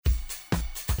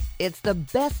It's the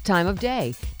best time of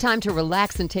day. Time to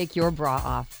relax and take your bra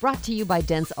off. Brought to you by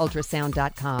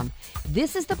DenseUltrasound.com.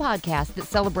 This is the podcast that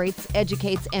celebrates,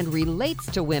 educates, and relates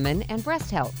to women and breast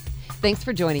health. Thanks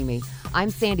for joining me. I'm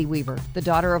Sandy Weaver, the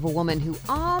daughter of a woman who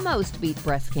almost beat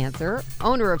breast cancer,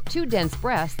 owner of 2 dense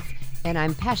breasts, and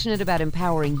I'm passionate about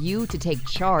empowering you to take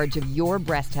charge of your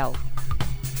breast health.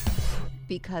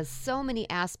 Because so many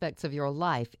aspects of your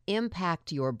life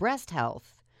impact your breast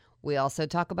health, we also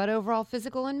talk about overall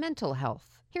physical and mental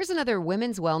health. Here's another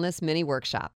Women's Wellness mini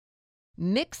workshop.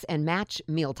 Mix and match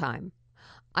mealtime.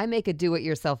 I make a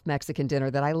do-it-yourself Mexican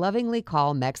dinner that I lovingly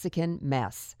call Mexican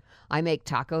mess. I make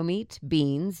taco meat,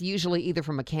 beans, usually either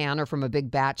from a can or from a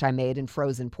big batch I made in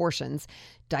frozen portions,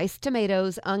 diced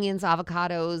tomatoes, onions,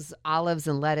 avocados, olives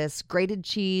and lettuce, grated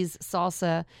cheese,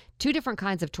 salsa, 2 different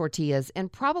kinds of tortillas,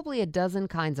 and probably a dozen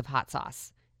kinds of hot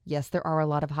sauce. Yes, there are a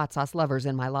lot of hot sauce lovers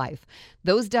in my life.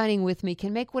 Those dining with me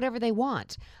can make whatever they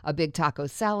want. A big taco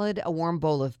salad, a warm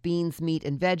bowl of beans, meat,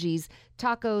 and veggies,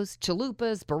 tacos,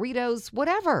 chalupas, burritos,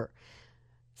 whatever.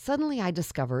 Suddenly I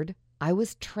discovered I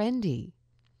was trendy.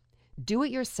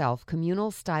 Do-it-yourself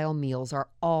communal-style meals are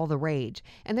all the rage,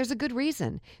 and there's a good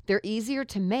reason. They're easier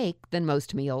to make than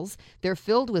most meals. They're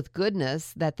filled with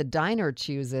goodness that the diner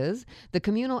chooses. The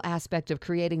communal aspect of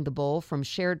creating the bowl from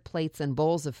shared plates and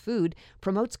bowls of food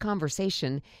promotes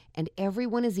conversation, and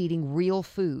everyone is eating real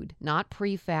food, not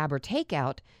prefab or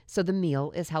takeout, so the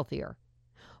meal is healthier.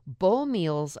 Bowl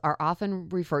meals are often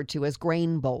referred to as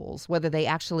grain bowls, whether they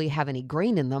actually have any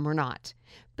grain in them or not.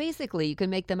 Basically, you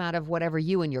can make them out of whatever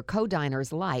you and your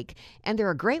co-diners like, and they're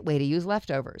a great way to use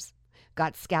leftovers.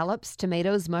 Got scallops,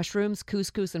 tomatoes, mushrooms,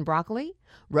 couscous, and broccoli?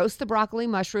 Roast the broccoli,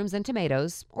 mushrooms, and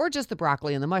tomatoes, or just the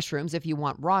broccoli and the mushrooms if you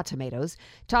want raw tomatoes.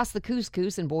 Toss the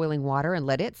couscous in boiling water and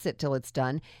let it sit till it's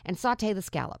done, and sauté the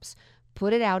scallops.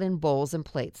 Put it out in bowls and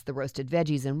plates, the roasted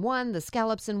veggies in one, the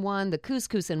scallops in one, the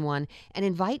couscous in one, and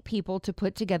invite people to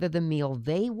put together the meal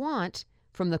they want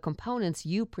from the components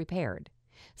you prepared.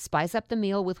 Spice up the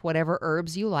meal with whatever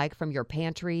herbs you like from your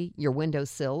pantry, your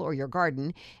windowsill, or your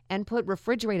garden, and put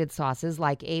refrigerated sauces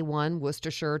like A1,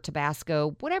 Worcestershire,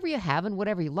 Tabasco, whatever you have and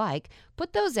whatever you like.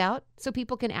 Put those out so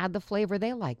people can add the flavor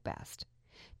they like best.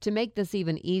 To make this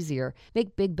even easier,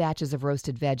 make big batches of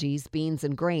roasted veggies, beans,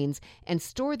 and grains, and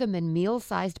store them in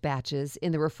meal-sized batches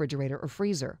in the refrigerator or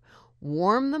freezer.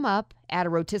 Warm them up, add a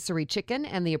rotisserie chicken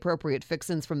and the appropriate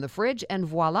fixins from the fridge, and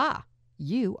voila!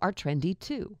 You are trendy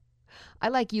too. I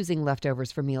like using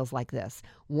leftovers for meals like this.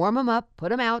 Warm them up, put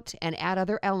them out, and add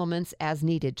other elements as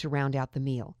needed to round out the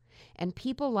meal. And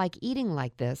people like eating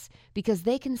like this because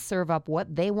they can serve up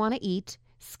what they want to eat,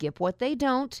 skip what they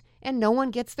don't, and no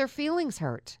one gets their feelings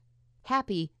hurt.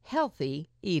 Happy, healthy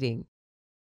eating.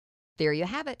 There you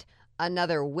have it,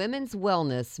 another Women's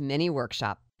Wellness mini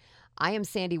workshop. I am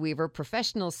Sandy Weaver,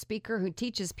 professional speaker who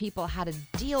teaches people how to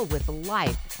deal with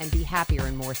life and be happier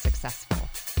and more successful.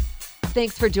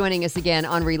 Thanks for joining us again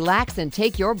on Relax and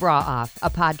Take Your Bra Off, a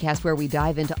podcast where we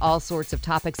dive into all sorts of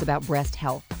topics about breast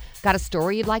health. Got a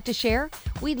story you'd like to share?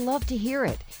 We'd love to hear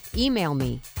it. Email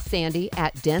me,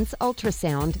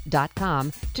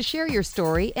 sandy@denseultrasound.com, to share your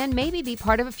story and maybe be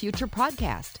part of a future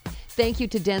podcast. Thank you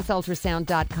to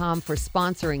DenseUltrasound.com for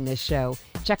sponsoring this show.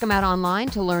 Check them out online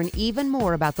to learn even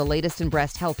more about the latest in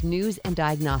breast health news and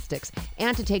diagnostics,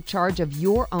 and to take charge of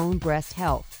your own breast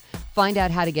health. Find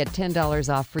out how to get $10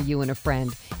 off for you and a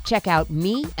friend. Check out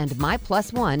me and my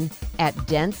 +1 at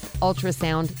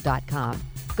DenseUltrasound.com.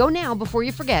 Go now before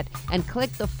you forget and click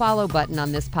the follow button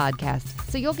on this podcast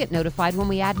so you'll get notified when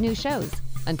we add new shows.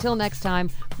 Until next time,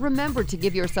 remember to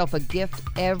give yourself a gift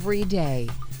every day.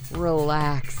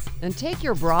 Relax and take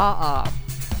your bra off.